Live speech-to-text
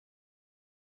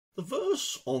The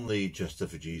verse on the Jester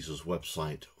for Jesus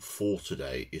website for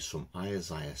today is from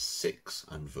Isaiah 6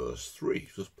 and verse 3,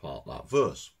 just part of that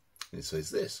verse. It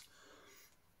says this: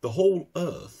 "The whole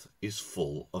earth is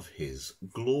full of his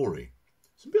glory."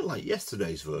 It's a bit like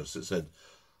yesterday's verse that said,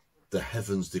 "The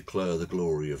heavens declare the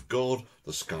glory of God,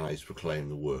 the skies proclaim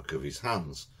the work of his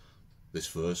hands." This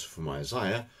verse from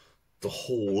Isaiah, the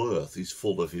whole earth is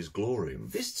full of his glory.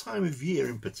 This time of year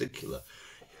in particular,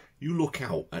 you look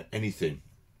out at anything,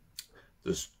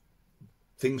 there's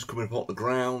things coming up off the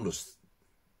ground, there's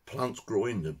plants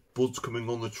growing, the buds coming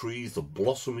on the trees, the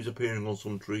blossom is appearing on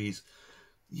some trees.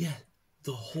 Yeah,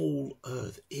 the whole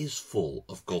earth is full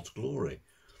of God's glory.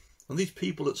 And these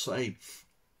people that say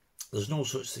there's no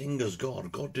such thing as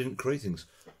God, God didn't create things,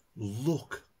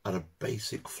 look at a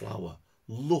basic flower.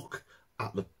 Look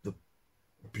at the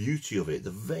beauty of it,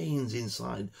 the veins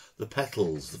inside the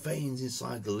petals, the veins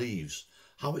inside the leaves,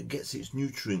 how it gets its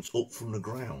nutrients up from the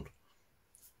ground.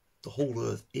 The whole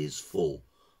earth is full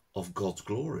of God's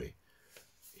glory.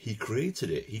 He created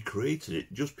it. He created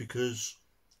it just because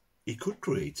he could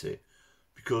create it,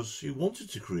 because he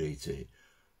wanted to create it,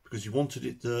 because he wanted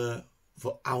it there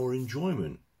for our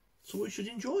enjoyment. So we should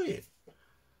enjoy it.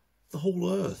 The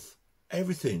whole earth,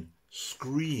 everything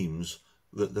screams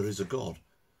that there is a God.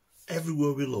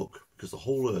 Everywhere we look, because the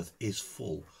whole earth is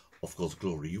full of God's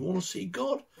glory. You want to see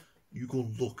God? You go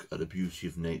and look at the beauty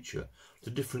of nature, the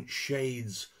different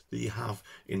shades that you have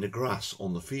in the grass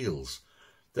on the fields,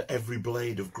 that every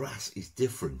blade of grass is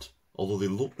different. Although they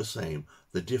look the same,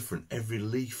 they're different. Every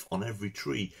leaf on every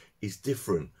tree is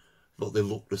different, but they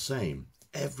look the same.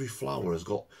 Every flower has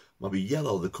got maybe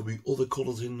yellow, there could be other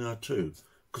colours in there too,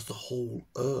 because the whole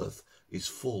earth is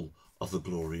full of the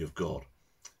glory of God.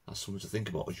 That's something to think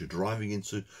about as you're driving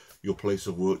into your place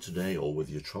of work today, or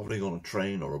whether you're travelling on a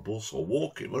train or a bus or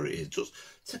walking, where it is. Just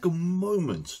take a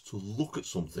moment to look at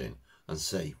something and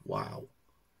say, wow,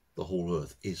 the whole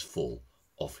earth is full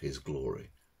of his glory.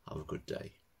 Have a good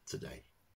day today.